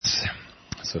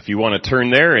So if you want to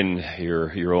turn there in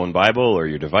your own Bible or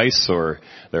your device, or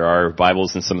there are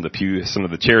Bibles in some of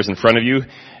the chairs in front of you,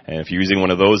 and if you're using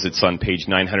one of those, it's on page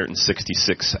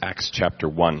 966, Acts chapter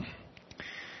 1.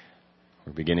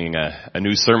 We're beginning a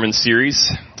new sermon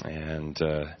series, and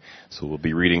so we'll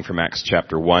be reading from Acts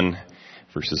chapter 1,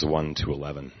 verses 1 to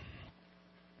 11.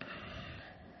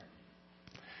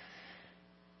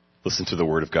 Listen to the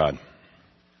Word of God.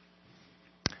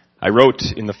 I wrote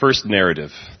in the first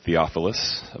narrative,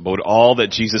 Theophilus, about all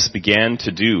that Jesus began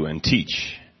to do and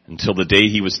teach until the day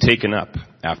he was taken up,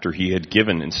 after he had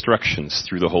given instructions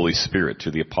through the Holy Spirit to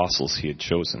the apostles he had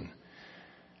chosen.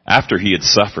 After he had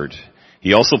suffered,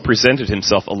 he also presented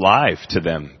himself alive to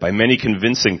them by many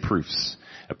convincing proofs,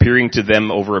 appearing to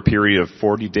them over a period of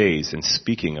 40 days and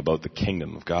speaking about the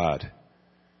kingdom of God.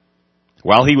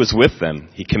 While he was with them,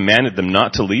 he commanded them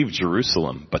not to leave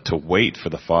Jerusalem, but to wait for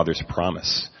the Father's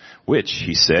promise, which,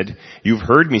 he said, you've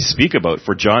heard me speak about,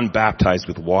 for John baptized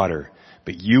with water,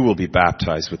 but you will be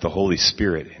baptized with the Holy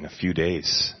Spirit in a few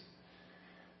days.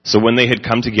 So when they had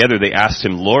come together, they asked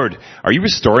him, Lord, are you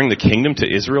restoring the kingdom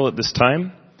to Israel at this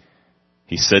time?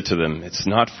 He said to them, it's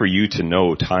not for you to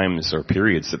know times or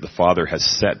periods that the Father has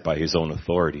set by his own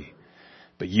authority,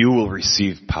 but you will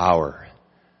receive power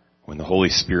when the Holy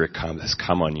Spirit has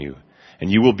come on you,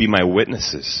 and you will be my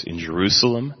witnesses in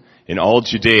Jerusalem, in all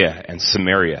Judea and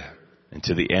Samaria, and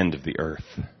to the end of the earth.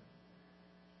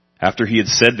 After he had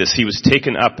said this, he was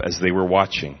taken up as they were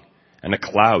watching, and a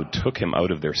cloud took him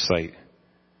out of their sight.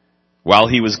 While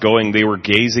he was going, they were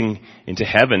gazing into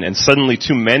heaven, and suddenly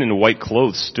 2 men in white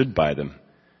clothes stood by them.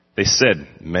 They said,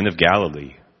 Men of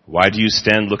Galilee, why do you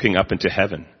stand looking up into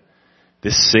heaven?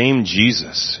 This same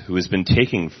Jesus who has been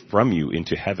taken from you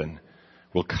into heaven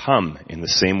will come in the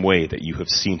same way that you have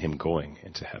seen him going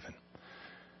into heaven.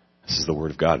 This is the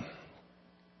word of God.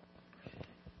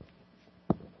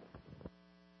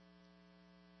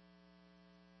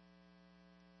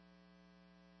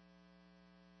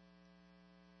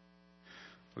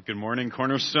 Well, good morning,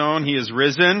 Cornerstone. He is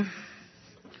risen.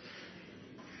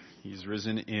 He's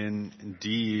risen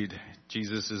indeed.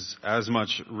 Jesus is as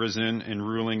much risen and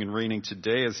ruling and reigning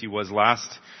today as he was last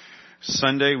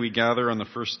Sunday. We gather on the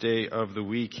first day of the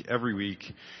week, every week,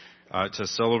 to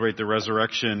celebrate the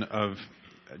resurrection of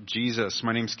Jesus.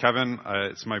 My name's Kevin.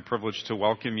 It's my privilege to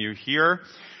welcome you here.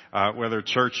 Whether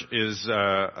church is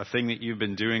a thing that you've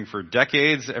been doing for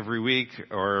decades every week,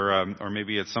 or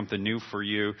maybe it's something new for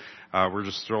you, we're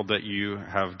just thrilled that you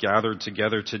have gathered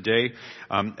together today.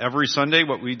 Every Sunday,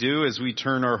 what we do is we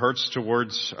turn our hearts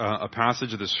towards a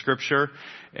passage of the Scripture,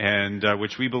 and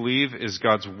which we believe is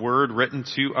God's Word written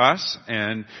to us,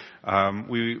 and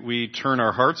we turn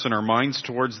our hearts and our minds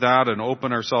towards that and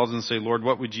open ourselves and say, Lord,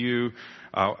 what would you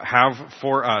have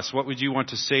for us? What would you want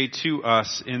to say to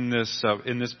us in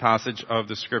this passage of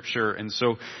the Scripture? And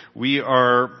so we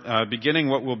are beginning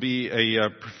what will be a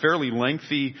fairly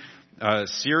lengthy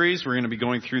series. We're going to be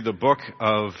going through the book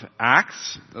of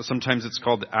Acts. Sometimes it's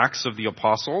called Acts of the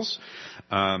Apostles,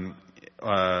 and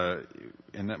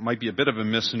that might be a bit of a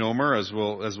misnomer, as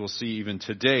we'll see even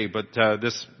today. But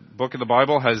this book of the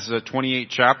Bible has 28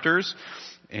 chapters,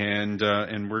 and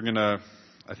we're gonna.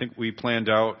 I think we planned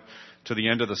out to the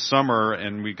end of the summer,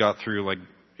 and we got through like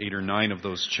 8 or 9 of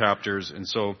those chapters. And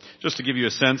so just to give you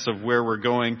a sense of where we're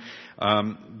going,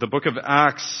 the book of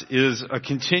Acts is a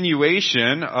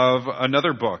continuation of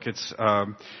another book. It's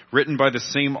written by the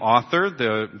same author.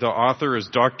 The author is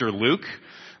Dr. Luke.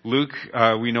 Luke,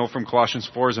 we know from Colossians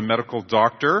 4, is a medical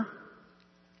doctor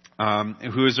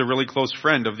who is a really close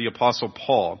friend of the Apostle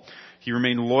Paul. He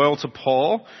remained loyal to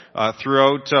Paul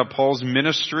throughout Paul's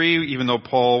ministry, even though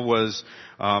Paul was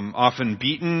often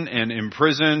beaten and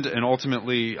imprisoned and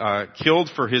ultimately killed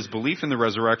for his belief in the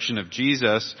resurrection of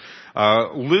Jesus.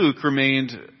 Luke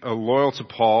remained loyal to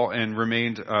Paul and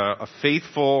remained a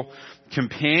faithful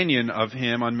companion of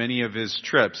him on many of his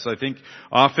trips. I think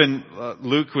often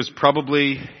Luke was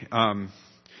probably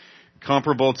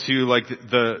comparable to like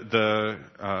the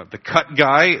cut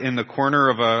guy in the corner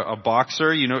of a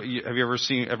boxer. You know, have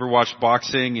you ever watched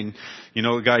boxing, and you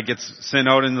know, the guy gets sent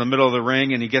out in the middle of the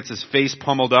ring and he gets his face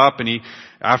pummeled up, and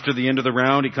after the end of the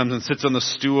round, he comes and sits on the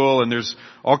stool, and there's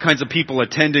all kinds of people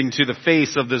attending to the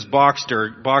face of this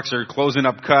boxer closing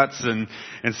up cuts and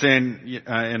saying,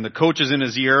 and the coach is in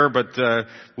his ear, but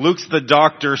Luke's the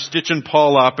doctor stitching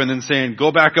Paul up and then saying,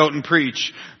 go back out and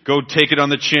preach. Go take it on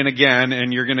the chin again,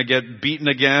 and you're going to get beaten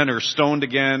again or stoned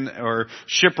again or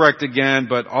shipwrecked again,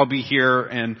 but I'll be here,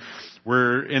 and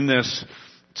we're in this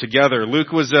together.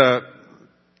 Luke was a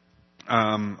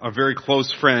very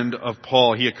close friend of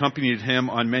Paul. He accompanied him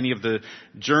on many of the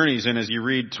journeys, and as you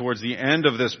read towards the end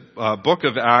of this book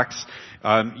of Acts,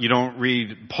 You don't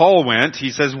read Paul went, he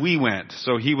says we went.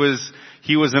 So he was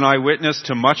an eyewitness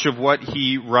to much of what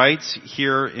he writes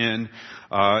here in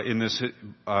this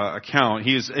account.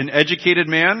 He is an educated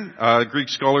man. Greek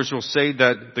scholars will say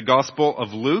that the Gospel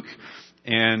of Luke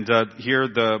and here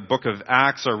the book of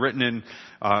Acts are written in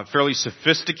fairly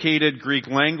sophisticated Greek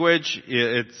language.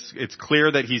 It's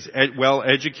clear that he's well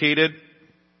educated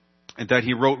and that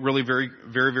he wrote really very,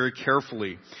 very, very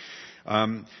carefully.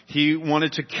 He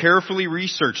wanted to carefully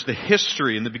research the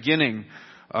history and the beginning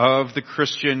of the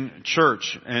Christian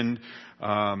church, and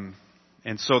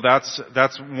so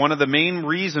that's one of the main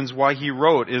reasons why he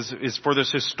wrote is for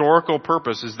this historical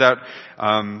purpose. Is that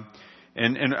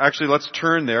and actually let's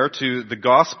turn there to the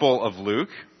Gospel of Luke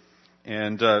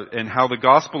and how the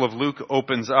Gospel of Luke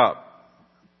opens up.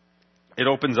 It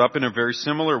opens up in a very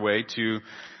similar way to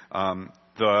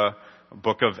the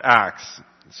book of Acts.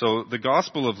 So the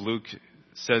Gospel of Luke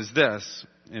says this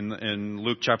in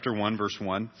Luke chapter 1 verse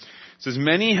 1. It says,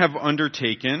 "Many have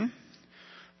undertaken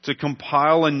to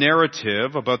compile a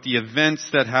narrative about the events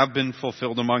that have been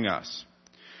fulfilled among us,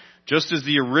 just as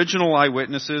the original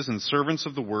eyewitnesses and servants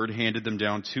of the word handed them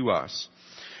down to us.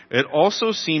 It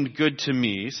also seemed good to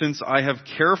me, since I have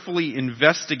carefully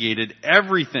investigated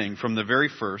everything from the very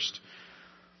first,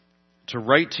 to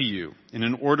write to you in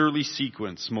an orderly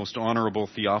sequence, most honorable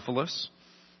Theophilus."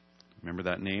 Remember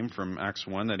that name from Acts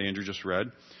 1 that Andrew just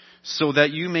read? "So that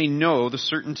you may know the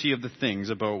certainty of the things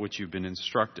about which you've been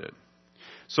instructed."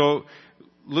 So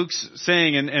Luke's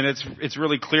saying, and it's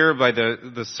really clear by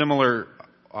the similar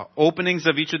openings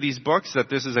of each of these books, that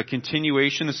this is a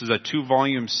continuation, this is a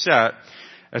 2-volume set,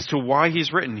 as to why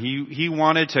he's written. He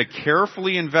wanted to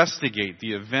carefully investigate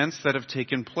the events that have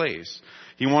taken place.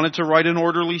 He wanted to write an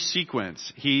orderly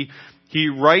sequence. He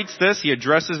writes this, he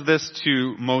addresses this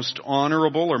to most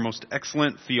honorable or most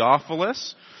excellent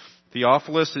Theophilus.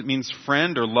 Theophilus, it means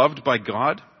friend or loved by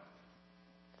God.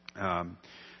 So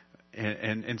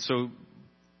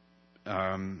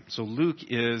Luke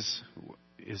is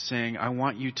saying, I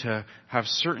want you to have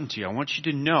certainty. I want you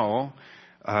to know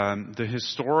the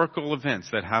historical events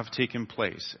that have taken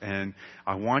place. And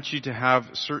I want you to have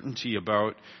certainty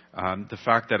about the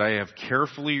fact that I have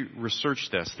carefully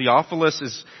researched this. Theophilus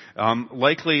is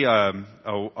likely a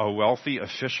wealthy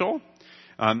official.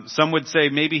 Some would say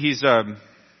maybe he's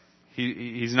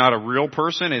not a real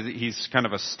person. He's kind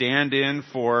of a stand-in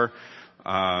for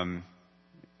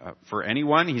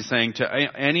anyone. He's saying to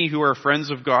any who are friends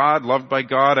of God, loved by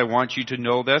God, I want you to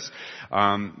know this.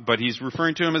 But he's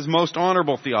referring to him as most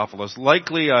honorable Theophilus.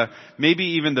 Likely, maybe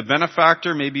even the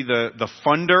benefactor, maybe the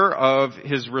funder of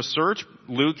his research.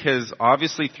 Luke has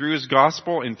obviously, through his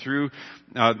gospel and through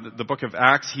the book of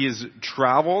Acts, he has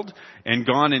traveled and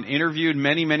gone and interviewed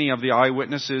many of the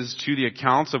eyewitnesses to the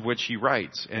accounts of which he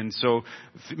writes. And so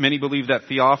many believe that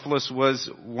Theophilus was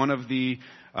one of the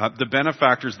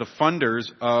benefactors, the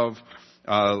funders of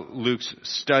Luke's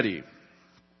study.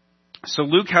 So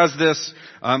Luke has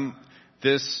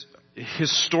this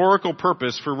historical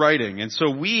purpose for writing, and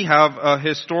so we have a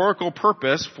historical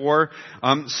purpose for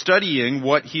studying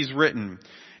what he's written.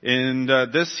 And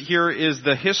this here is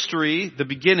the history, the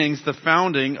beginnings, the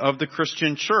founding of the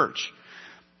Christian church.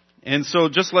 And so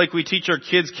just like we teach our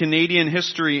kids Canadian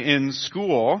history in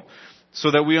school, so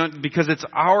that because it's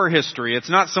our history. It's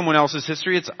not someone else's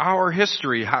history. It's our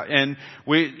history. And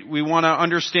we want to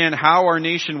understand how our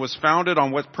nation was founded,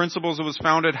 on what principles it was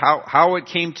founded, how it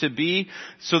came to be,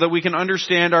 so that we can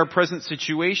understand our present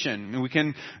situation. And we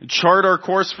can chart our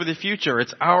course for the future.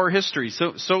 It's our history.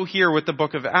 So here with the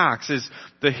book of Acts is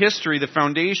the history, the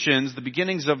foundations, the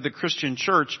beginnings of the Christian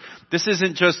church. This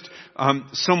isn't just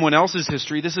someone else's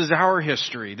history. This is our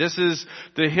history. This is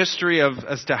the history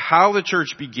as to how the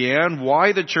church began,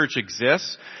 why the church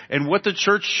exists, and what the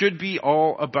church should be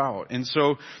all about. And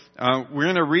so we're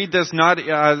going to read this not,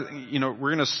 we're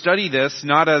going to study this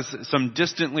not as some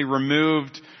distantly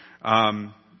removed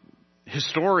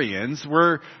historians.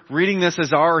 We're reading this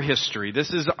as our history.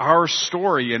 This is our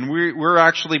story, and we're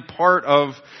actually part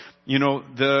of,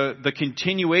 the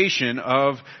continuation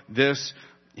of this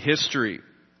history.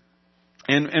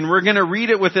 And we're going to read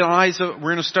it with we're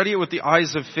going to study it with the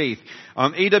eyes of faith.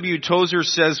 A.W. Tozer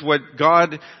says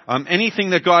anything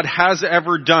that God has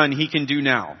ever done, He can do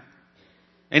now.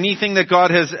 Anything that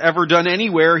God has ever done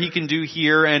anywhere, He can do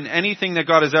here. And anything that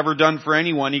God has ever done for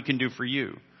anyone, He can do for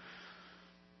you.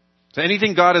 So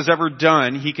anything God has ever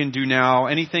done, He can do now.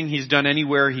 Anything He's done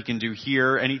anywhere, He can do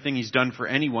here. Anything He's done for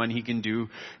anyone, He can do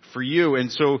for you. And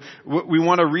so we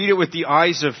want to read it with the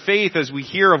eyes of faith as we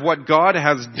hear of what God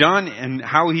has done and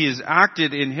how He has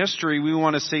acted in history. We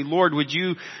want to say, Lord, would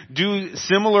you do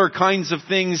similar kinds of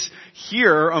things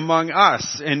here among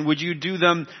us? And would you do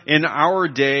them in our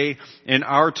day, in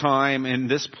our time, in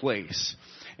this place?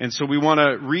 And so we want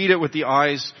to read it with the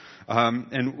eyes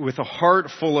and with a heart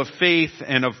full of faith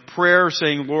and of prayer,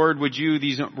 saying, Lord, would you,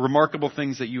 these remarkable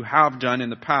things that you have done in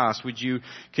the past, would you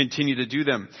continue to do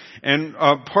them? And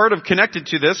part of connected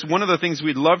to this, one of the things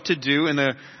we'd love to do in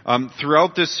the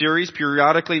throughout this series,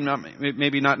 periodically,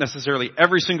 maybe not necessarily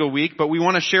every single week, but we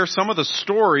want to share some of the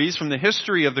stories from the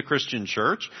history of the Christian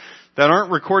church that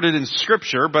aren't recorded in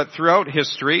Scripture, but throughout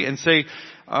history, and say,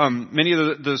 many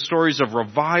of the stories of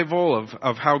revival,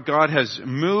 of how God has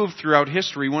moved throughout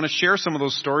history. We want to share some of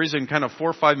those stories in kind of 4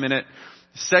 or 5 minute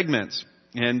segments.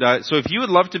 And so if you would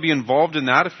love to be involved in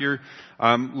that, if you're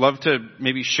love to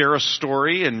maybe share a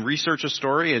story and research a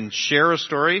story and share a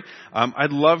story,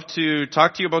 I'd love to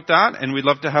talk to you about that. And we'd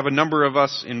love to have a number of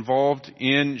us involved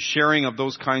in sharing of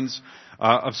those kinds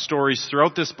of stories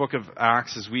throughout this book of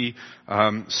Acts as we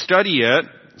study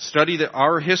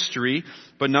our history,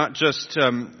 but not just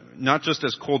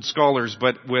as cold scholars,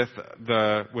 but with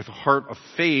a heart of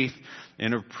faith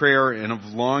and of prayer and of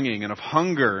longing and of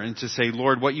hunger, and to say,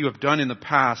 Lord, what you have done in the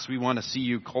past, we want to see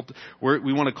you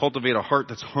we want to cultivate a heart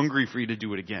that's hungry for you to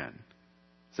do it again.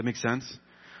 Does that make sense?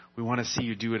 We want to see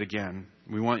you do it again.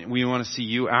 We want to see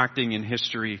you acting in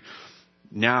history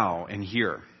now and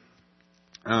here.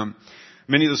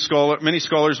 Many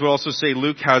scholars will also say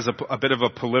Luke has a bit of a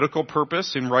political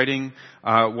purpose in writing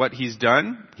what he's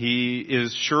done. He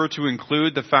is sure to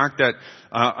include the fact that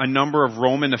a number of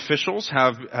Roman officials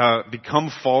have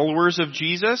become followers of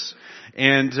Jesus,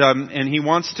 and he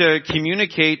wants to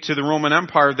communicate to the Roman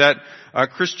Empire that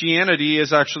Christianity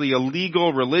is actually a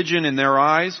legal religion in their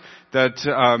eyes, that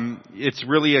it's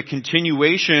really a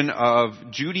continuation of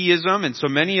Judaism, and so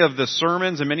many of the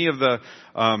sermons and many of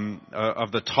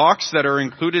the talks that are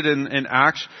included in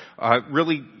Acts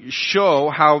really show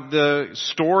how the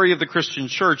story of the Christian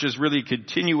church is really a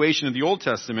continuation of the Old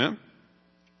Testament,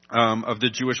 of the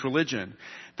Jewish religion.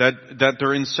 That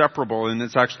they're inseparable, and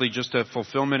it's actually just a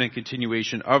fulfillment and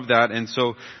continuation of that. And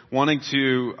so wanting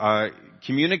to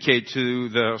communicate to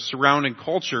the surrounding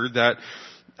culture that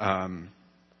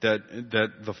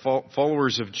the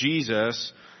followers of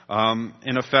Jesus,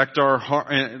 in effect,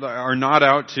 are not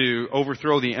out to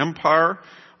overthrow the empire,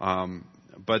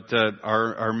 but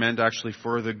are meant actually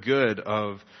for the good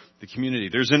of the community.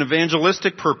 There's an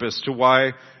evangelistic purpose to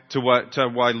why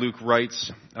Luke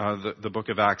writes the book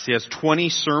of Acts. He has 20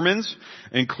 sermons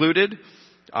included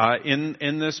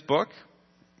in this book.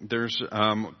 There's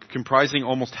comprising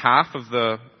almost half of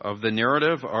the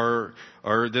narrative are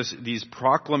these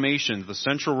proclamations, the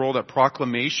central role that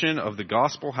proclamation of the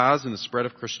gospel has in the spread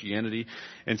of Christianity.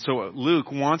 And so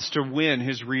Luke wants to win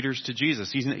his readers to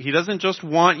Jesus. He doesn't just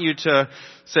want you to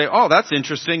say, "Oh, that's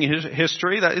interesting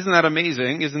history. Isn't that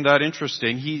amazing? Isn't that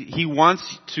interesting?" He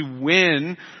wants to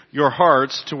win your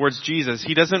hearts towards Jesus.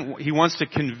 He wants to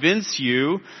convince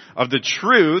you of the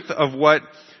truth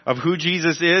of who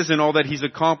Jesus is and all that He's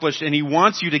accomplished, and He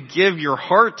wants you to give your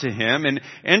heart to Him and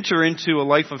enter into a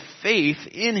life of faith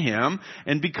in Him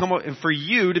and for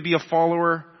you to be a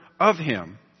follower of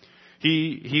Him.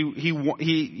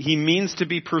 He means to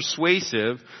be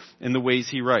persuasive in the ways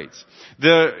he writes.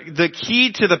 The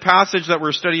key to the passage that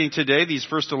we're studying today, these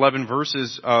first 11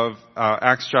 verses of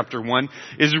Acts chapter 1,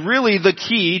 is really the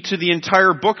key to the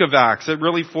entire book of Acts. It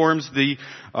really forms the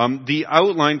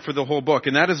outline for the whole book,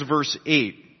 and that is verse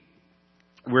 8.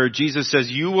 Where Jesus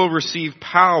says, "You will receive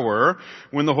power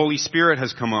when the Holy Spirit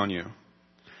has come on you.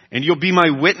 And you'll be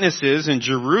my witnesses in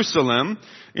Jerusalem,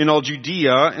 in all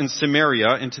Judea and Samaria,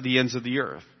 and to the ends of the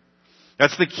earth."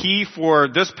 That's the key for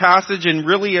this passage, and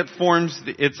really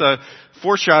it's a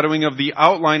foreshadowing of the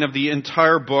outline of the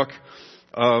entire book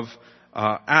of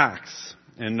Acts.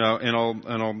 And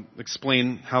I'll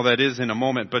explain how that is in a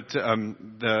moment. But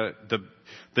the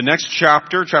next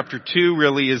chapter 2,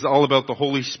 really is all about the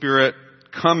Holy Spirit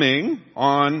coming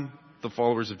on the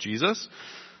followers of Jesus.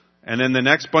 And then the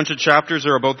next bunch of chapters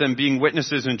are about them being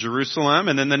witnesses in Jerusalem.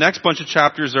 And then the next bunch of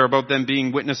chapters are about them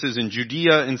being witnesses in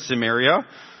Judea and Samaria.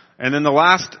 And then the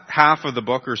last half of the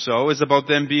book or so is about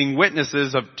them being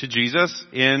witnesses to Jesus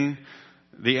in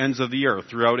the ends of the earth,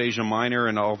 throughout Asia Minor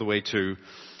and all the way to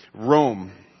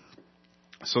Rome.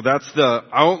 So that's the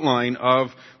outline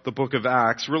of the book of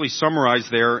Acts, really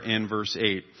summarized there in verse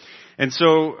 8. And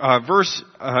so verse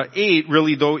 8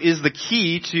 really, though, is the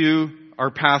key to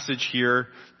our passage here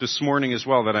this morning as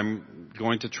well that I'm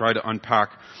going to try to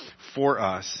unpack for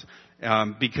us.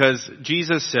 Because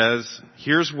Jesus says,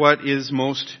 here's what is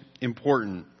most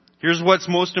important. Here's what's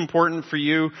most important for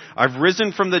you. I've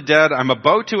risen from the dead. I'm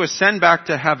about to ascend back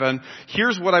to heaven.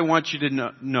 Here's what I want you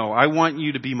to know. I want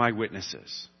you to be my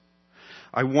witnesses.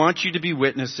 I want you to be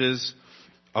witnesses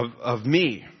of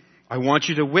me. I want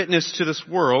you to witness to this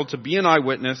world, to be an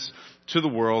eyewitness to the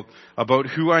world about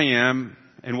who I am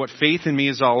and what faith in me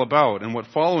is all about and what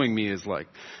following me is like.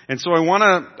 And so I want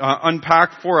to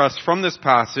unpack for us from this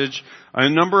passage a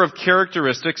number of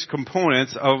characteristics,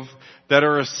 components that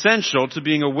are essential to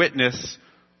being a witness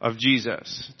of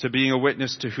Jesus, to being a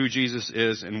witness to who Jesus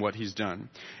is and what He's done.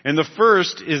 And the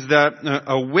first is that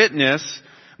a witness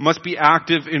must be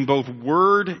active in both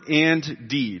word and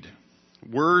deed.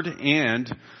 Word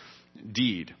and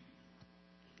deed.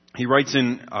 He writes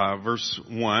in verse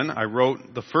 1, I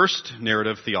wrote the first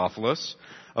narrative, Theophilus,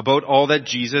 about all that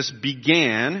Jesus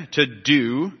began to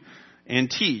do and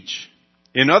teach.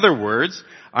 In other words,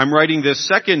 I'm writing this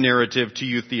second narrative to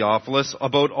you, Theophilus,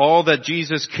 about all that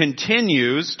Jesus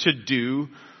continues to do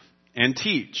and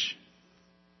teach.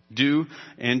 Do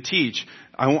and teach.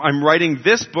 I'm writing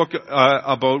this book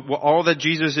about all that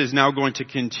Jesus is now going to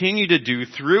continue to do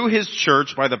through His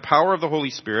church by the power of the Holy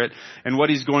Spirit, and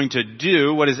what He's going to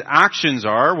do, what His actions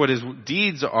are, what His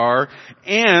deeds are,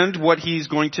 and what He's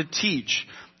going to teach.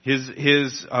 His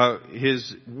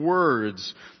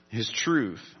words, His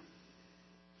truth.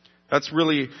 That's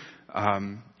really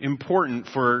important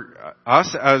for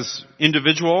us as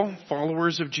individual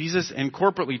followers of Jesus and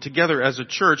corporately together as a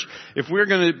church. If we're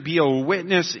going to be a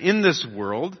witness in this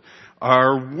world,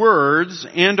 our words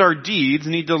and our deeds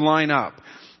need to line up.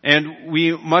 And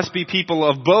we must be people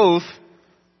of both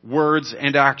words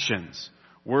and actions.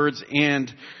 Words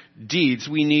and deeds.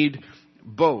 We need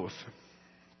both.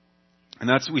 And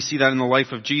we see that in the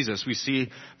life of Jesus. We see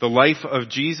the life of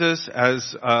Jesus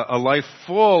as a life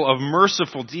full of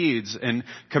merciful deeds and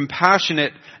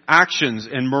compassionate actions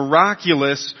and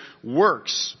miraculous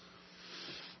works.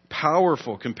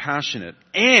 Powerful, compassionate.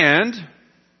 And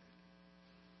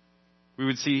we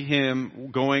would see Him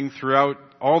going throughout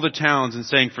all the towns and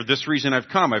saying, for this reason I've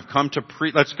come. I've come to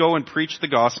let's go and preach the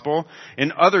gospel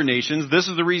in other nations. This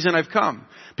is the reason I've come.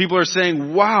 People are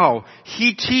saying, wow,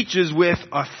 He teaches with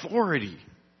authority.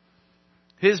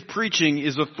 His preaching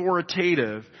is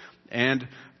authoritative and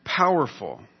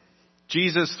powerful.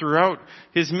 Jesus, throughout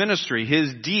His ministry,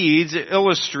 His deeds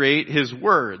illustrate His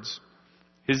words.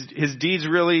 His deeds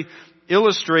really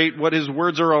illustrate what His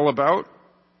words are all about,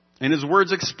 and His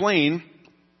words explain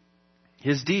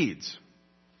His deeds.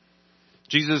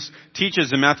 Jesus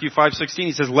teaches in Matthew 5:16,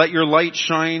 He says, let your light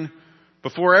shine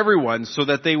before everyone so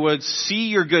that they would see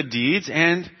your good deeds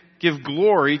and give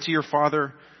glory to your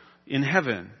Father in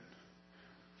heaven.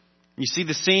 You see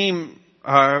the same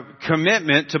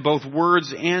commitment to both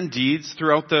words and deeds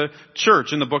throughout the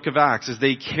church in the book of Acts as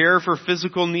they care for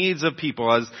physical needs of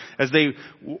people, as they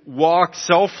walk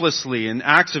selflessly in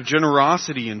acts of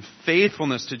generosity and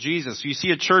faithfulness to Jesus. You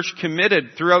see a church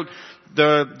committed throughout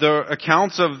the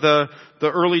accounts of the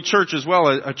early church as well,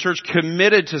 a church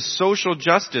committed to social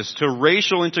justice, to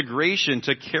racial integration,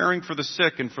 to caring for the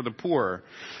sick and for the poor.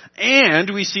 And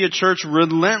we see a church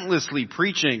relentlessly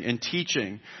preaching and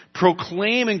teaching,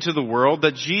 proclaiming to the world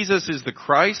that Jesus is the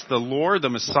Christ, the Lord, the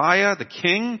Messiah, the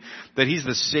King, that He's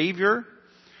the Savior.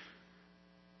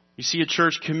 You see a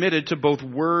church committed to both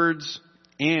words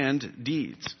and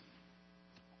deeds.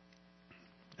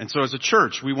 And so as a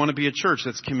church, we want to be a church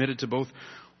that's committed to both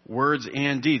words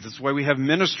and deeds. That's why we have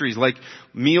ministries like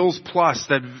Meals Plus,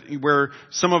 where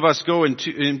some of us go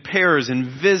in pairs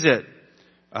and visit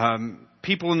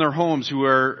people in their homes who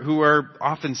are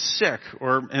often sick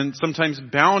and sometimes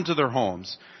bound to their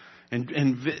homes, and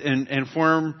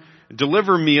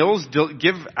deliver meals,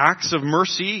 give acts of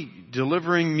mercy,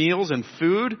 delivering meals and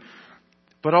food,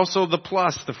 but also the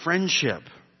plus, the friendship,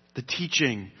 the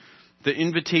teaching, the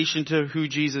invitation to who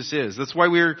Jesus is. That's why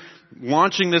we're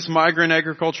launching this migrant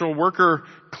agricultural worker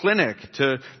clinic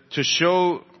to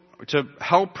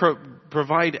help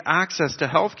provide access to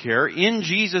health care in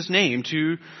Jesus' name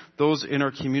to those in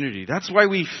our community. That's why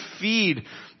we feed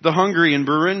the hungry in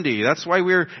Burundi. That's why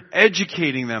we're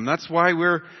educating them. That's why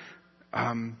we're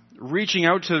reaching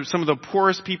out to some of the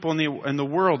poorest people in the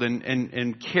world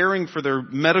and caring for their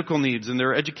medical needs and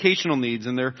their educational needs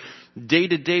and their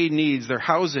day-to-day needs, their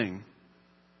housing.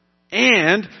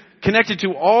 And connected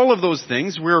to all of those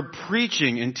things, we're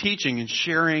preaching and teaching and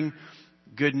sharing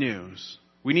good news.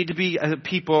 We need to be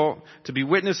people, to be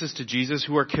witnesses to Jesus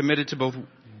who are committed to both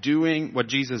doing what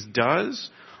Jesus does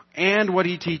and what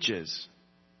He teaches.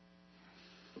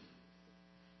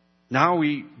 Now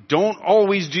we don't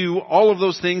always do all of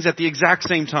those things at the exact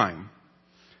same time.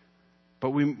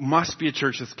 But we must be a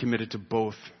church that's committed to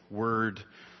both word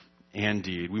and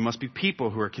deed. We must be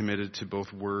people who are committed to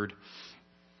both word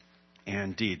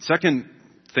and deed. Second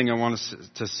thing I want us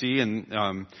to see, and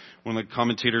one of the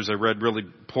commentators I read really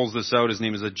pulls this out. His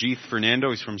name is Ajith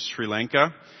Fernando. He's from Sri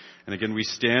Lanka. And again, we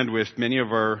stand with many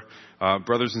of our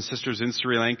brothers and sisters in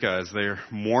Sri Lanka as they're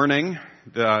mourning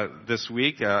this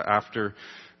week after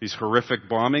these horrific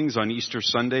bombings on Easter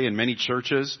Sunday in many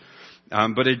churches.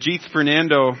 But Ajith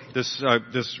Fernando,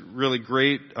 this really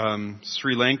great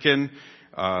Sri Lankan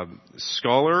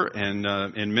scholar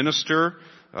and minister,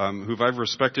 who I've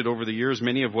respected over the years,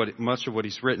 much of what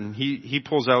he's written, he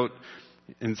pulls out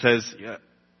and says,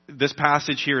 this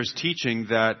passage here is teaching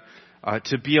that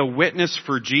to be a witness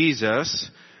for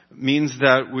Jesus means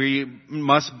that we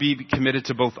must be committed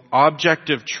to both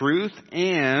objective truth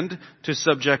and to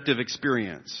subjective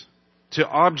experience. To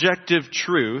objective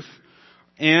truth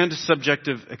and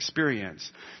subjective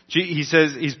experience. He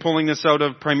says he's pulling this out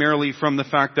of primarily from the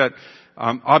fact that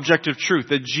objective truth,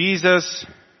 that Jesus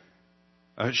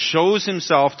shows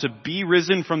himself to be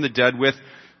risen from the dead with,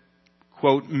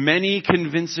 quote, many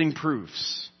convincing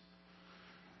proofs.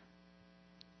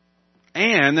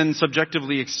 And then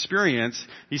subjectively experience,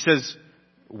 he says,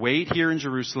 wait here in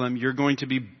Jerusalem, you're going to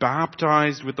be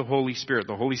baptized with the Holy Spirit.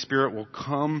 The Holy Spirit will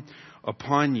come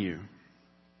upon you.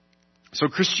 So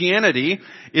Christianity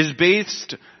is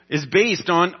based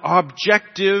on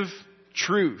objective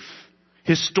truth.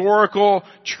 Historical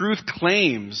truth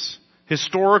claims.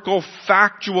 Historical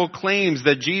factual claims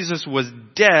that Jesus was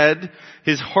dead,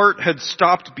 his heart had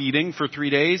stopped beating for 3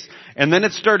 days, and then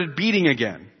it started beating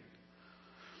again.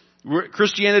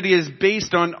 Christianity is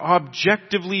based on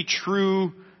objectively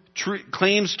true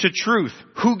claims to truth.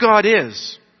 Who God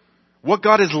is. What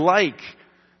God is like.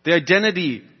 The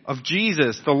identity of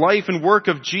Jesus. The life and work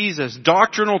of Jesus.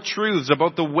 Doctrinal truths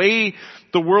about the way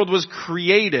the world was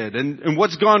created and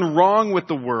what's gone wrong with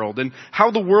the world and how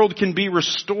the world can be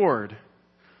restored.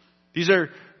 These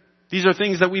are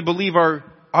things that we believe are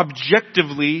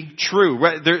objectively true.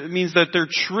 It means that they're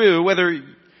true whether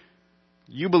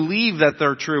you believe that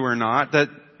they're true or not, that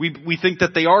we think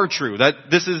that they are true, that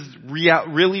this is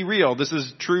really real, this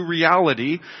is true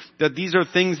reality, that these are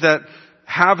things that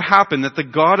have happened, that the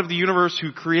God of the universe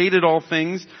who created all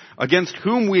things, against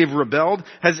whom we have rebelled,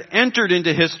 has entered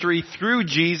into history through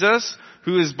Jesus,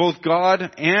 who is both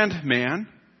God and man.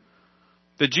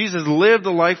 That Jesus lived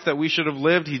the life that we should have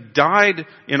lived. He died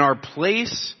in our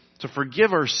place to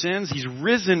forgive our sins. He's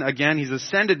risen again. He's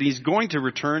ascended. He's going to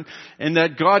return. And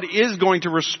that God is going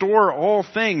to restore all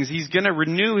things. He's going to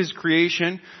renew his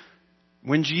creation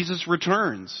when Jesus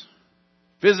returns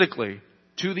physically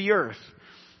to the earth.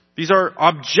 These are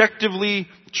objectively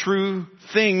true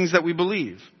things that we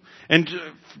believe. And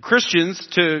Christians,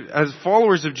 as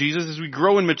followers of Jesus, as we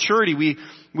grow in maturity, we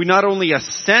not only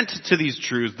assent to these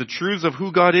truths, the truths of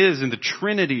who God is and the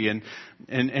Trinity, and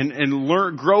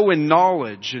learn, grow in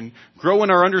knowledge, and grow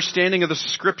in our understanding of the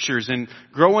Scriptures, and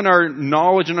grow in our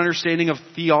knowledge and understanding of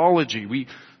theology. We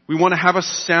want to have a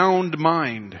sound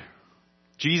mind.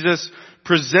 Jesus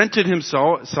presented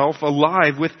himself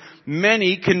alive with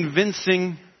many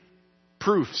convincing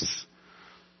proofs.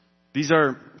 These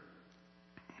are,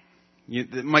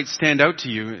 it might stand out to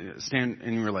you,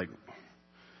 and you're like,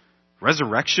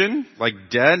 resurrection? Like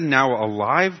dead, now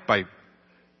alive by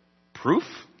proof?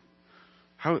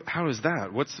 How is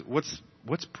that? What's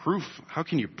proof? How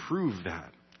can you prove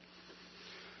that?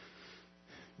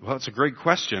 Well, it's a great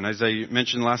question. As I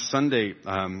mentioned last Sunday,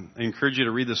 I encourage you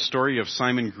to read the story of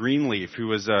Simon Greenleaf, who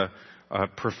was a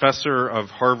professor of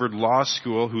Harvard Law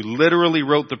School who literally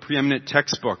wrote the preeminent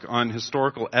textbook on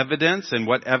historical evidence and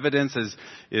what evidence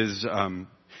can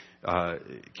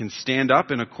stand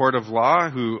up in a court of law,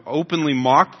 who openly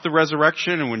mocked the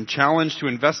resurrection, and when challenged to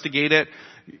investigate it,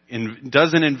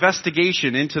 does an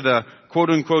investigation into the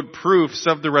quote-unquote proofs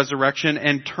of the resurrection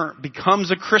and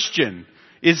becomes a Christian,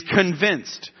 is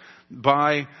convinced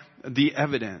by the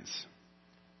evidence.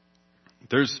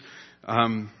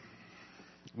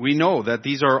 We know that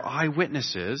these are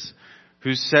eyewitnesses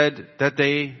who said that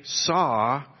they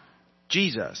saw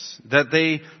Jesus, that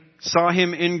they saw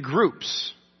him in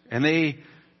groups, and they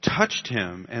touched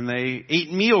him, and they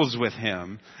ate meals with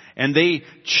him, and they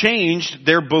changed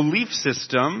their belief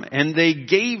system, and they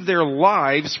gave their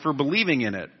lives for believing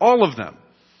in it. All of them.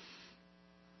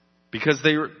 Because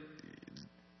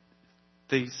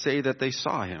they say that they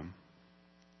saw him.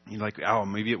 You're like, oh,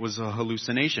 maybe it was a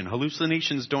hallucination.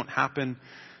 Hallucinations don't happen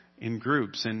in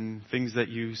groups, and things that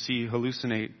you see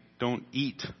hallucinate don't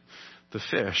eat the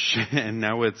fish, and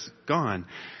now it's gone.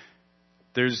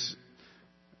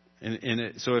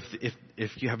 So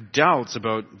if you have doubts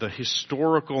about the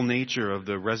historical nature of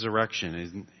the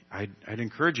resurrection, I'd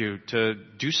encourage you to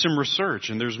do some research.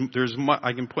 And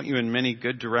I can point you in many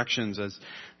good directions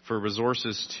for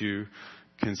resources to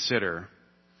consider.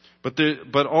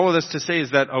 But all of this to say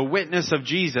is that a witness of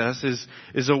Jesus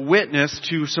is a witness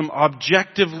to some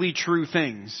objectively true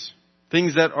things.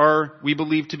 Things that we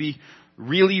believe to be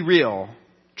really real,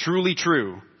 truly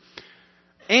true.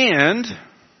 And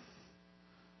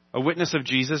a witness of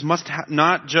Jesus must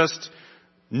not just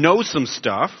know some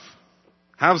stuff,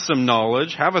 have some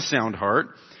knowledge, have a sound heart,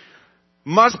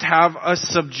 must have a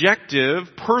subjective,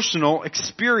 personal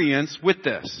experience with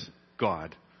this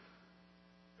God,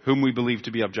 whom we believe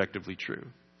to be objectively true.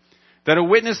 That a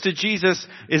witness to Jesus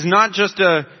is not just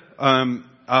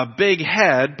a big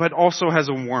head, but also has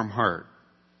a warm heart.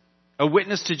 A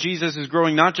witness to Jesus is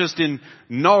growing not just in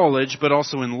knowledge, but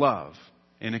also in love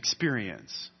and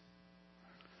experience.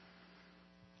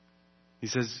 He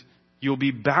says, you'll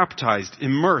be baptized,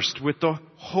 immersed with the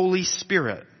Holy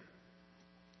Spirit.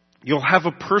 You'll have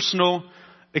a personal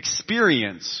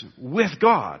experience with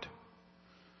God.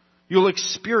 You'll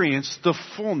experience the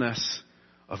fullness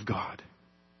of God.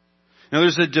 Now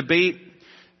there's a debate,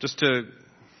 just to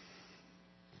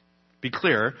be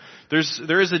clear,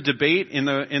 there is a debate in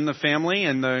the family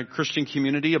and the Christian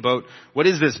community about what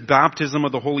is this baptism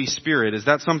of the Holy Spirit? Is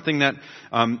that something that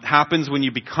happens when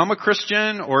you become a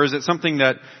Christian, or is it something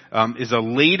that is a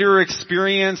later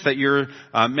experience that you're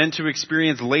meant to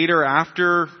experience later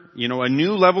after, a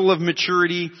new level of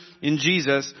maturity in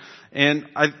Jesus? And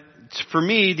for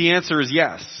me, the answer is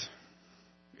yes.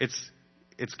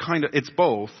 It's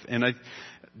both, and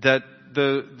that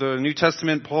the New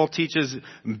Testament, Paul teaches,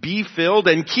 be filled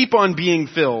and keep on being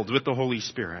filled with the Holy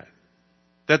Spirit.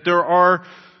 That there are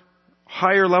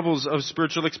higher levels of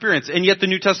spiritual experience. And yet the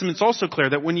New Testament's also clear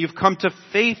that when you've come to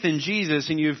faith in Jesus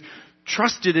and you've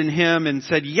trusted in Him and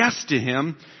said yes to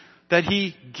Him, that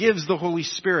He gives the Holy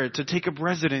Spirit to take up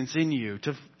residence in you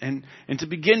and to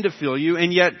begin to fill you.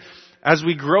 And yet, as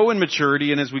we grow in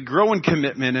maturity and as we grow in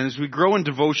commitment and as we grow in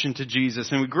devotion to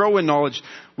Jesus and we grow in knowledge,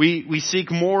 we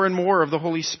seek more and more of the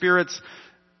Holy Spirit's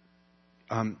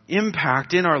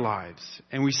impact in our lives.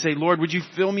 And we say, Lord, would you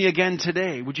fill me again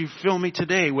today? Would you fill me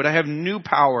today? Would I have new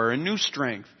power and new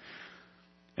strength?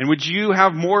 And would you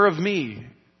have more of me?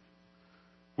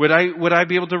 Would I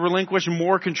be able to relinquish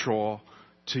more control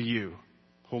to you,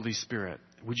 Holy Spirit?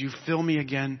 Would you fill me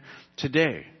again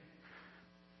today?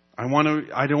 I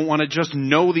don't want to just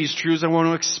know these truths. I want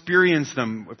to experience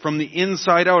them from the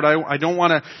inside out. I don't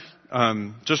want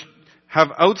to just have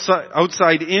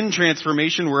outside in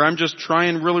transformation where I'm just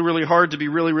trying really, really hard to be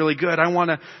really, really good. I want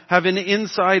to have an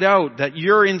inside out, that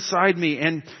you're inside me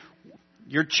and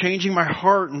you're changing my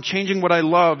heart and changing what I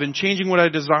love and changing what I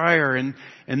desire.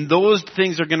 And those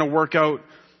things are going to work out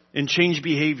and change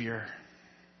behavior.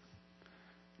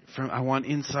 I want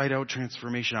inside out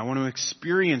transformation. I want to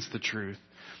experience the truth.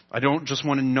 I don't just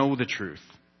want to know the truth.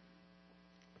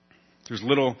 There's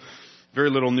very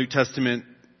little New Testament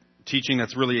teaching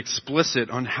that's really explicit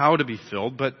on how to be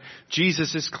filled, but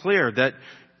Jesus is clear that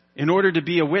in order to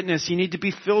be a witness, you need to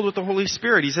be filled with the Holy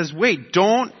Spirit. He says, wait,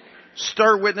 don't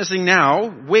start witnessing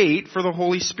now. Wait for the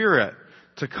Holy Spirit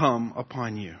to come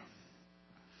upon you.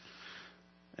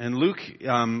 And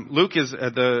Luke is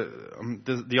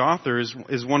the author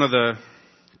is one of the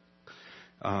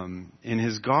in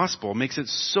his gospel makes it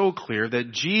so clear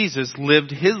that Jesus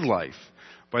lived his life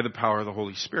by the power of the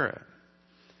Holy Spirit.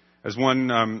 As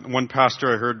one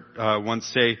pastor I heard once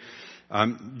say,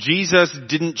 Jesus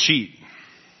didn't cheat.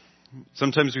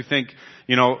 Sometimes we think,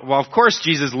 well, of course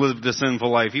Jesus lived a sinful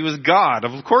life. He was God.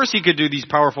 Of course He could do these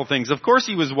powerful things. Of course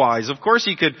He was wise. Of course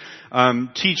He could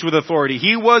teach with authority.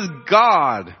 He was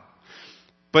God.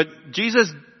 But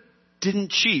Jesus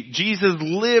didn't cheat. Jesus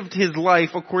lived His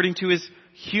life according to His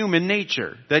human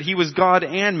nature. That He was God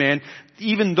and man.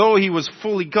 Even though He was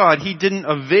fully God, He didn't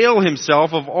avail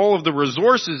Himself of all of the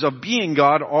resources of being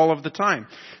God all of the time.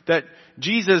 That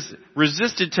Jesus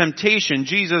resisted temptation.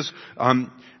 Jesus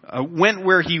went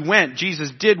where He went.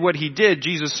 Jesus did what He did.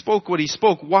 Jesus spoke what He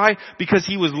spoke. Why? Because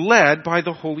He was led by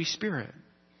the Holy Spirit.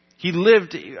 He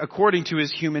lived according to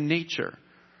His human nature.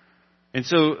 And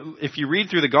so if you read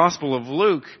through the Gospel of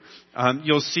Luke,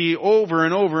 you'll see over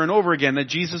and over and over again that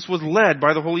Jesus was led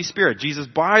by the Holy Spirit. Jesus,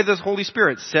 by the Holy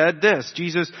Spirit, said this.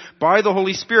 Jesus, by the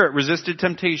Holy Spirit, resisted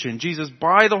temptation. Jesus,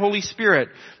 by the Holy Spirit,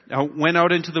 went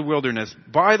out into the wilderness.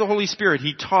 By the Holy Spirit,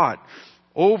 He taught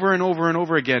over and over and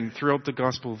over again throughout the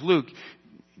Gospel of Luke.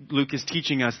 Luke is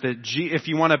teaching us that if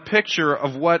you want a picture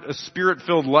of what a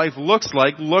Spirit-filled life looks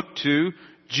like, look to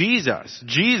Jesus.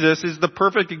 Jesus is the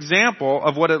perfect example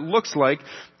of what it looks like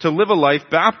to live a life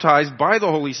baptized by the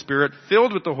Holy Spirit,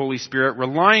 filled with the Holy Spirit,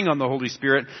 relying on the Holy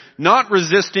Spirit, not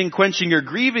resisting, quenching, or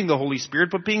grieving the Holy Spirit,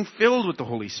 but being filled with the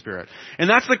Holy Spirit. And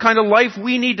that's the kind of life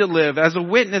we need to live as a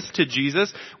witness to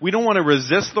Jesus. We don't want to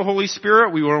resist the Holy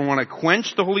Spirit. We don't want to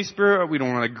quench the Holy Spirit. We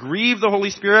don't want to grieve the Holy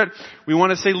Spirit. We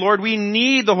want to say, Lord, we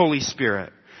need the Holy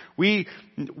Spirit. We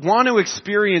want to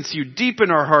experience you deep in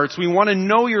our hearts. We want to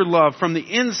know your love from the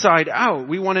inside out.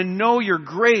 We want to know your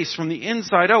grace from the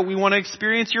inside out. We want to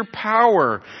experience your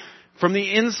power from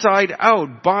the inside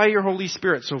out by your Holy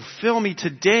Spirit. So fill me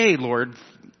today, Lord,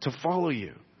 to follow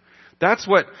you. That's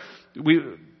what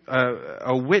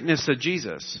a witness of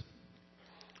Jesus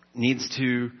needs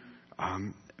to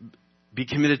be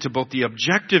committed to, both the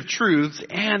objective truths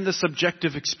and the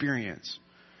subjective experience.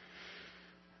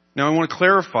 Now I want to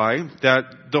clarify that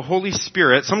the Holy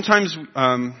Spirit, sometimes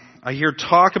I hear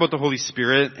talk about the Holy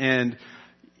Spirit and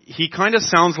he kind of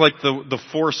sounds like the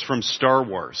Force from Star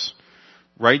Wars,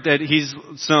 right? That he's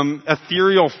some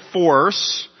ethereal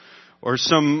force or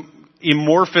some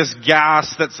amorphous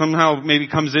gas that somehow maybe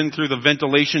comes in through the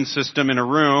ventilation system in a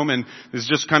room and is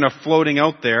just kind of floating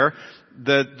out there.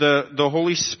 The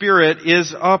Holy Spirit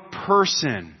is a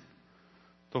person.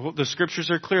 The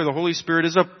scriptures are clear. The Holy Spirit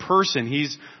is a person.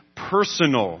 He's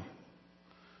personal.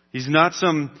 He's not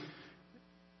some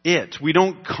it. We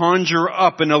don't conjure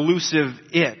up an elusive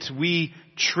it. We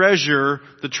treasure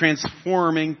the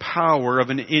transforming power of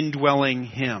an indwelling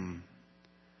Him.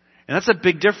 And that's a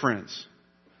big difference.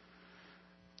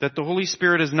 That the Holy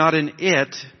Spirit is not an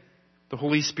it. The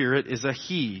Holy Spirit is a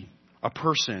He, a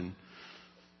person.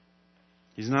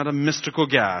 He's not a mystical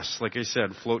gas, like I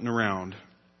said, floating around.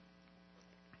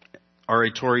 R.A.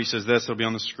 Torrey says this, it'll be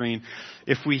on the screen.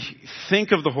 If we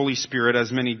think of the Holy Spirit, as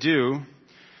many do,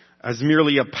 as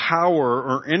merely a power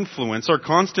or influence, our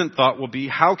constant thought will be,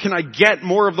 how can I get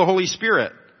more of the Holy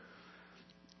Spirit?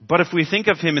 But if we think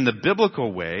of Him in the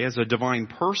biblical way, as a divine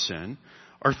person,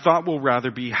 our thought will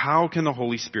rather be, how can the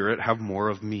Holy Spirit have more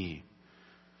of me?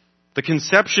 The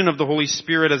conception of the Holy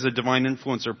Spirit as a divine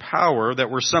influence or power that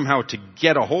we're somehow to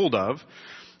get a hold of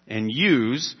and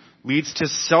use leads to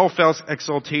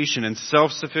self-exaltation and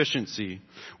self-sufficiency.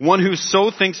 One who so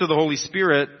thinks of the Holy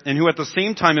Spirit and who at the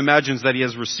same time imagines that he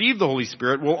has received the Holy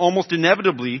Spirit will almost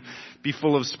inevitably be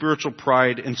full of spiritual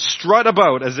pride and strut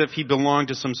about as if he belonged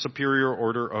to some superior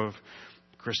order of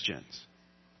Christians.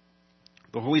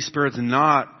 The Holy Spirit's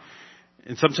not,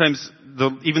 and sometimes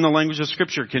even the language of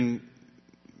Scripture can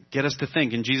get us to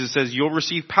think. And Jesus says, you'll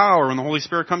receive power when the Holy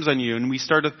Spirit comes on you. And we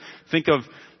start to think of,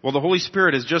 well, the Holy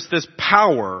Spirit is just this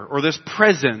power or this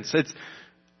presence.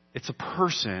 It's a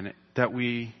person that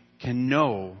we can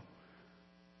know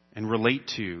and relate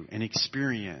to and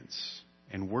experience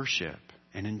and worship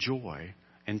and enjoy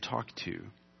and talk to.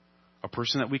 A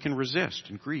person that we can resist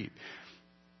and greet.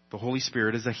 The Holy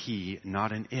Spirit is a He,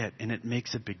 not an it. And it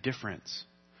makes a big difference.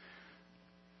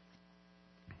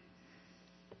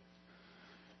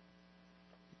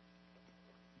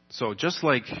 So just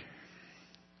like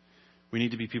we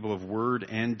need to be people of word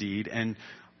and deed, and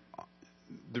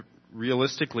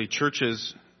realistically,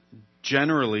 churches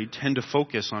generally tend to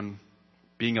focus on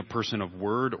being a person of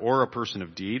word or a person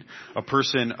of deed, a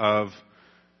person of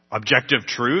objective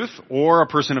truth or a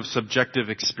person of subjective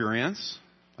experience.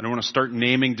 I don't want to start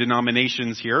naming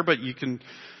denominations here, but you can,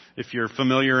 if you're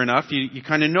familiar enough, you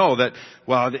kind of know that,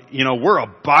 well, you know, we're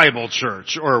a Bible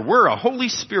church, or we're a Holy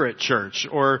Spirit church,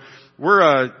 or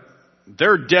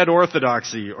they're dead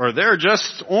orthodoxy, or they're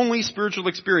just only spiritual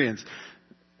experience.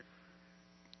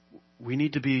 We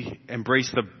need to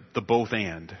embrace the both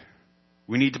and.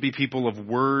 We need to be people of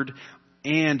word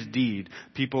and deed,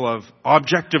 people of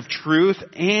objective truth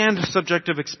and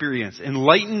subjective experience,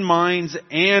 enlightened minds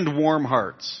and warm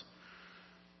hearts.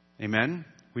 Amen.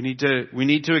 We need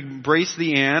to embrace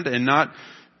the and not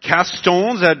cast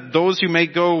stones at those who may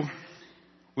go.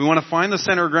 We want to find the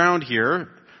center ground here.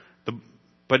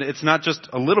 But it's not just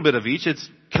a little bit of each. It's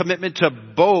commitment to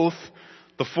both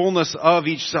the fullness of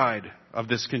each side of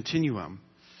this continuum.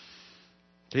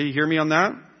 Do you hear me on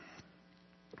that?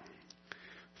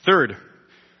 Third,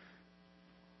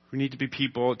 we need to be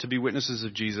people, to be witnesses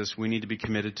of Jesus, we need to be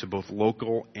committed to both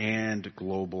local and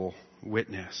global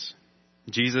witness.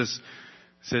 Jesus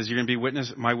says you're going to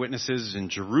be my witnesses in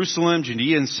Jerusalem,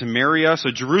 Judea, and Samaria. So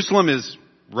Jerusalem is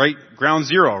right, ground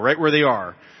zero, right where they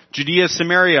are. Judea,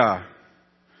 Samaria,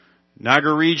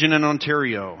 Niagara region and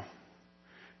Ontario,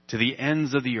 to the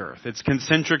ends of the earth. It's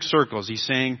concentric circles. He's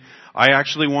saying, I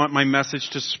actually want my message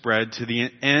to spread to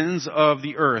the ends of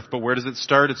the earth. But where does it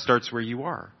start? It starts where you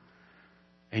are.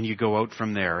 and you go out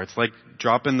from there. It's like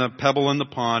dropping the pebble in the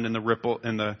pond and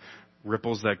the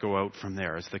ripples that go out from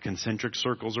there. It's the concentric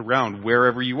circles around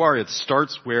wherever you are. It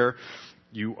starts where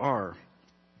you are.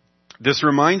 This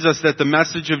reminds us that the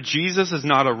message of Jesus is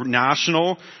not a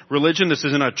national religion. This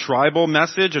isn't a tribal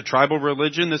message, a tribal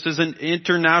religion. This is an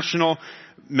international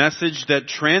message that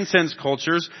transcends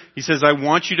cultures. He says, I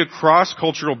want you to cross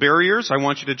cultural barriers. I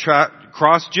want you to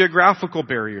cross geographical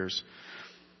barriers.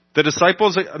 The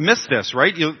disciples miss this,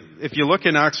 right? If you look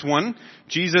in Acts 1,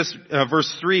 Jesus,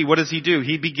 verse 3, what does he do?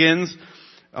 He begins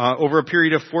over a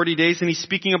period of 40 days, and he's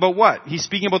speaking about what? He's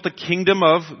speaking about the kingdom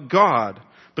of God.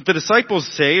 But the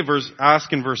disciples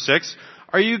ask in verse 6,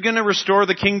 are you going to restore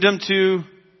the kingdom to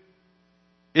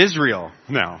Israel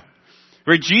now?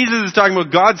 Right? Jesus is talking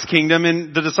about God's kingdom,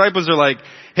 and the disciples are like,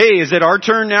 hey, is it our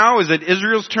turn now? Is it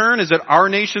Israel's turn? Is it our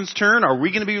nation's turn? Are we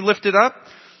going to be lifted up?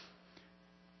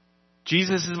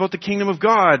 Jesus is about the kingdom of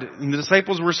God, and the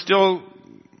disciples were still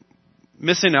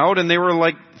missing out, and they were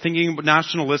like thinking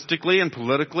nationalistically and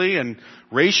politically and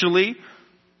racially.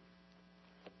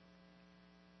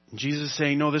 Jesus is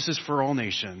saying, no, this is for all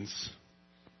nations.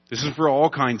 This is for all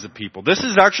kinds of people. This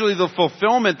is actually the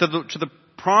fulfillment to the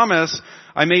promise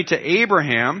I made to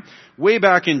Abraham way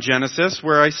back in Genesis,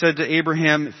 where I said to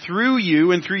Abraham, through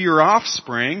you and through your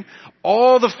offspring,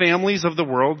 all the families of the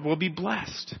world will be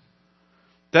blessed.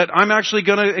 That I'm actually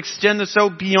going to extend this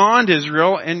out beyond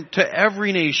Israel and to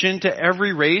every nation, to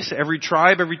every race, every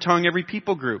tribe, every tongue, every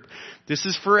people group. This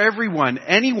is for everyone.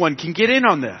 Anyone can get in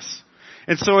on this.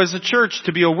 And so as a church,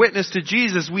 to be a witness to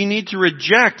Jesus, we need to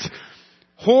reject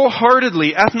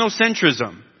wholeheartedly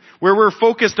ethnocentrism, where we're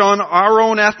focused on our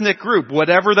own ethnic group,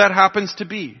 whatever that happens to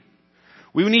be.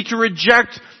 We need to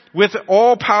reject with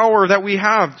all power that we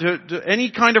have to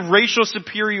any kind of racial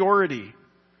superiority.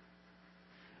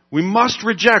 We must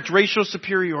reject racial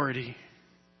superiority,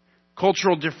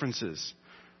 cultural differences.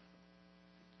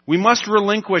 We must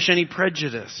relinquish any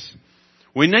prejudice.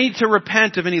 We need to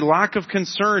repent of any lack of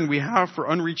concern we have for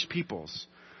unreached peoples.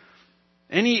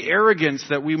 Any arrogance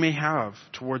that we may have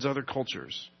towards other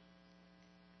cultures.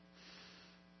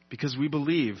 Because we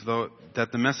believe, though,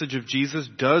 that the message of Jesus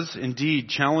does indeed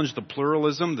challenge the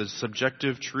pluralism, the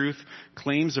subjective truth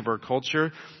claims of our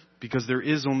culture, because there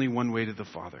is only one way to the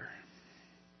Father.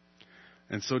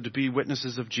 And so to be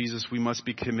witnesses of Jesus, we must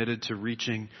be committed to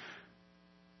reaching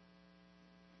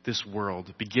this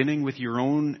world, beginning with your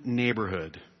own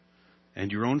neighborhood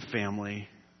and your own family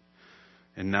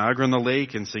in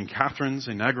Niagara-on-the-Lake and St. Catharines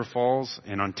and Niagara Falls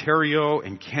and Ontario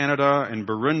and Canada and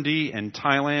Burundi and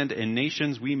Thailand and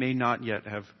nations we may not yet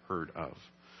have heard of.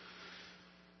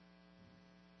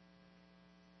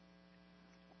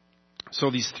 So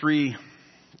these three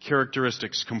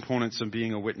characteristics, components of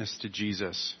being a witness to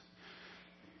Jesus: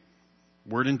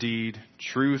 word and deed,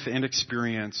 truth and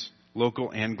experience,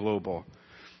 local and global.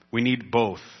 We need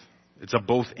both. It's a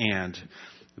both and.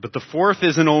 But the fourth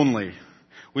isn't only.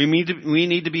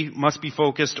 Must be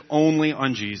focused only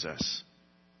on Jesus.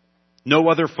 No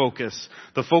other focus.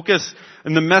 The focus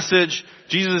and the message,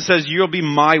 Jesus says, you'll be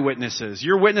my witnesses.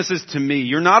 You're witnesses to me.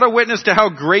 You're not a witness to how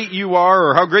great you are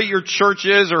or how great your church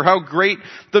is or how great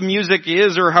the music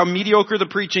is or how mediocre the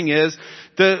preaching is.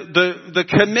 The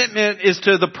commitment is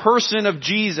to the person of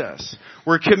Jesus.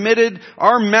 We're committed.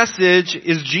 Our message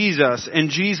is Jesus and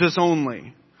Jesus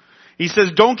only. He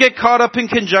says, don't get caught up in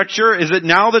conjecture. Is it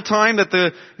now the time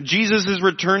that Jesus is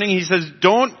returning? He says,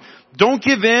 don't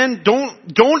give in.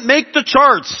 Don't make the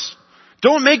charts.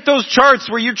 Don't make those charts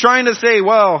where you're trying to say,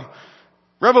 well,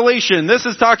 Revelation, this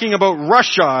is talking about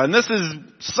Russia, and this is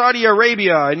Saudi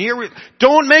Arabia, and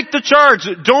don't make the charts.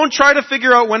 Don't try to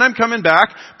figure out when I'm coming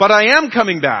back, but I am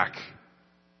coming back.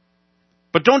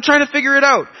 But don't try to figure it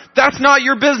out. That's not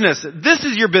your business. This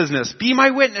is your business. Be my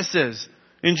witnesses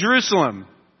in Jerusalem,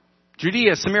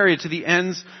 Judea, Samaria, to the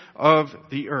ends of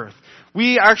the earth.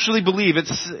 We actually believe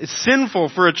it's sinful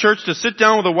for a church to sit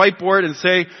down with a whiteboard and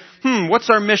say,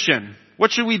 what's our mission?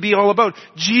 What should we be all about?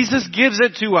 Jesus gives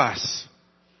it to us.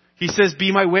 He says,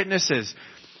 be my witnesses.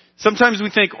 Sometimes we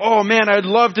think, oh man, I'd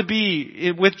love to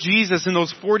be with Jesus in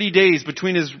those 40 days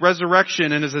between his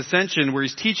resurrection and his ascension where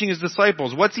he's teaching his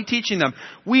disciples. What's he teaching them?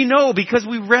 We know because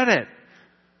we read it.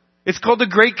 It's called the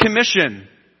Great Commission.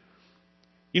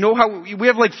 You know how we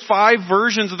have like 5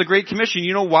 versions of the Great Commission.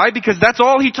 You know why? Because that's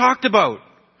all he talked about.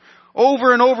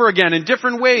 Over and over again in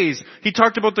different ways. He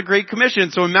talked about the Great Commission.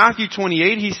 So in Matthew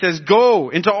 28 he says, go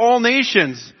into all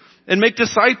nations and make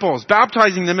disciples,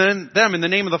 baptizing them in the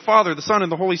name of the Father, the Son,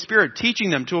 and the Holy Spirit, teaching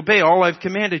them to obey all I've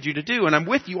commanded you to do. And I'm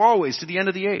with you always to the end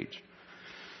of the age.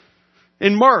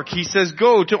 In Mark, he says,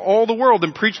 go to all the world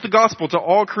and preach the gospel to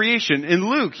all creation. In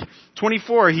Luke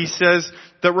 24, he says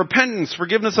that repentance,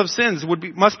 forgiveness of sins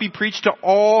must be preached to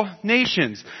all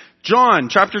nations. John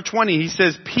chapter 20, he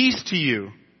says, peace to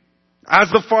you. As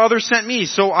the Father sent me,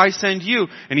 so I send you.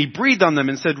 And he breathed on them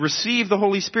and said, receive the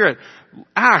Holy Spirit.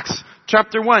 Acts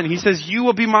chapter 1, he says, you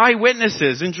will be my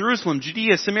witnesses in Jerusalem,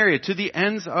 Judea, Samaria, to the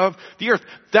ends of the earth.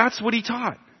 That's what he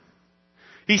taught.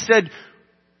 He said,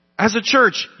 as a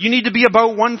church, you need to be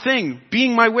about one thing,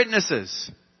 being my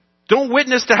witnesses. Don't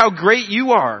witness to how great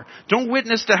you are. Don't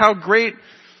witness to how great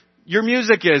your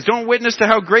music is. Don't witness to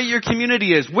how great your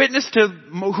community is. Witness to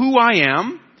who I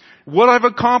am, what I've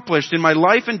accomplished in my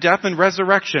life and death and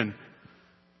resurrection.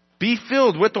 Be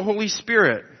filled with the Holy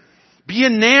Spirit. Be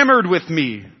enamored with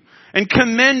me and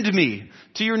commend me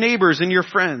to your neighbors and your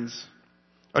friends.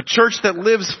 A church that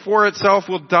lives for itself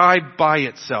will die by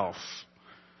itself.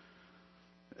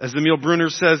 As Emil Brunner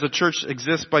says, a church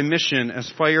exists by mission as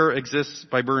fire exists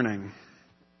by burning.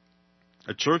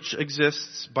 A church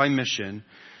exists by mission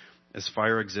as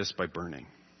fire exists by burning.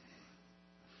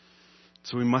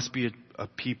 So we must be a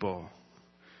people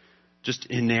just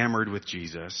enamored with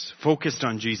Jesus, focused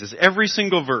on Jesus. Every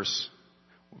single verse,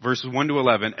 verses 1 to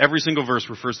 11, every single verse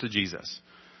refers to Jesus.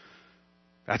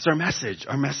 That's our message.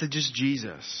 Our message is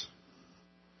Jesus.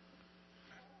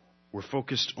 We're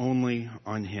focused only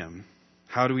on Him.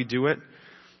 How do we do it?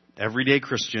 Everyday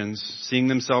Christians seeing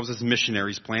themselves as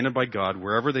missionaries planted by God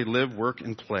wherever they live, work,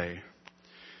 and play.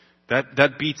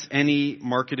 That beats any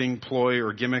marketing ploy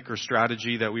or gimmick or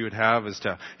strategy that we would have as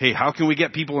to, hey, how can we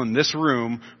get people in this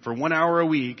room for 1 hour a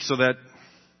week so that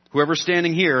whoever's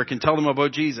standing here can tell them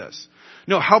about Jesus?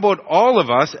 No, how about all of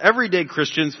us, everyday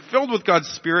Christians, filled with God's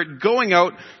Spirit, going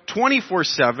out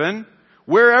 24/7,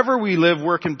 wherever we live,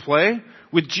 work, and play,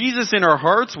 with Jesus in our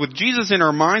hearts, with Jesus in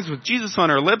our minds, with Jesus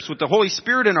on our lips, with the Holy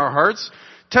Spirit in our hearts,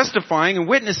 testifying and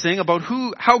witnessing about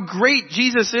how great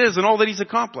Jesus is and all that He's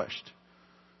accomplished.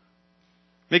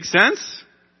 Make sense?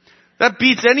 That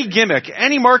beats any gimmick,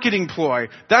 any marketing ploy.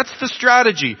 That's the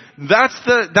strategy. That's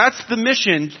the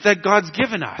mission that God's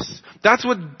given us. That's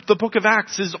what the book of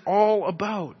Acts is all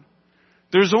about.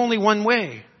 There's only one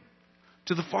way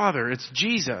to the Father. It's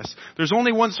Jesus. There's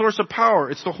only one source of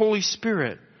power. It's the Holy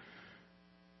Spirit.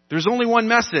 There's only one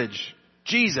message,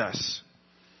 Jesus.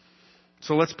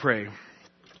 So let's pray.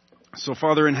 So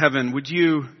Father in heaven, would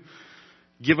you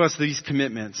give us these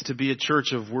commitments to be a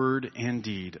church of word and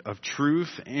deed, of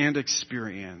truth and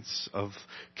experience, of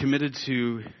committed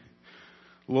to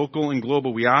local and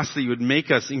global. We ask that you would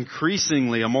make us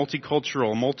increasingly a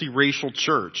multicultural, multiracial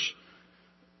church.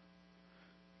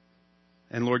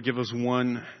 And Lord, give us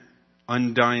one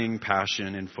undying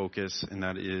passion and focus, and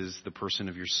that is the person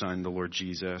of your Son, the Lord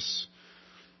Jesus.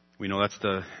 We know that's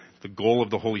the goal of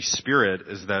the Holy Spirit,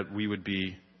 is that we would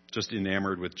be just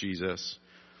enamored with Jesus.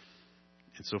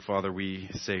 And so, Father, we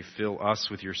say, fill us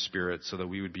with your Spirit so that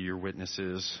we would be your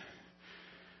witnesses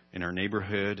in our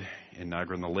neighborhood, in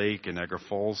Niagara-on-the-Lake, in Niagara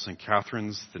Falls, St.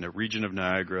 Catharines, the region of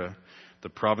Niagara, the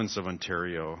province of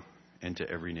Ontario, and to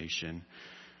every nation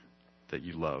that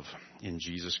you love. In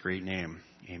Jesus' great name,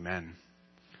 amen.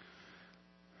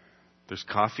 There's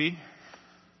coffee.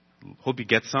 Hope you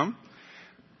get some.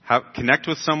 Connect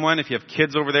with someone. If you have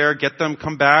kids over there, get them.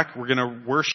 Come back. We're going to worship.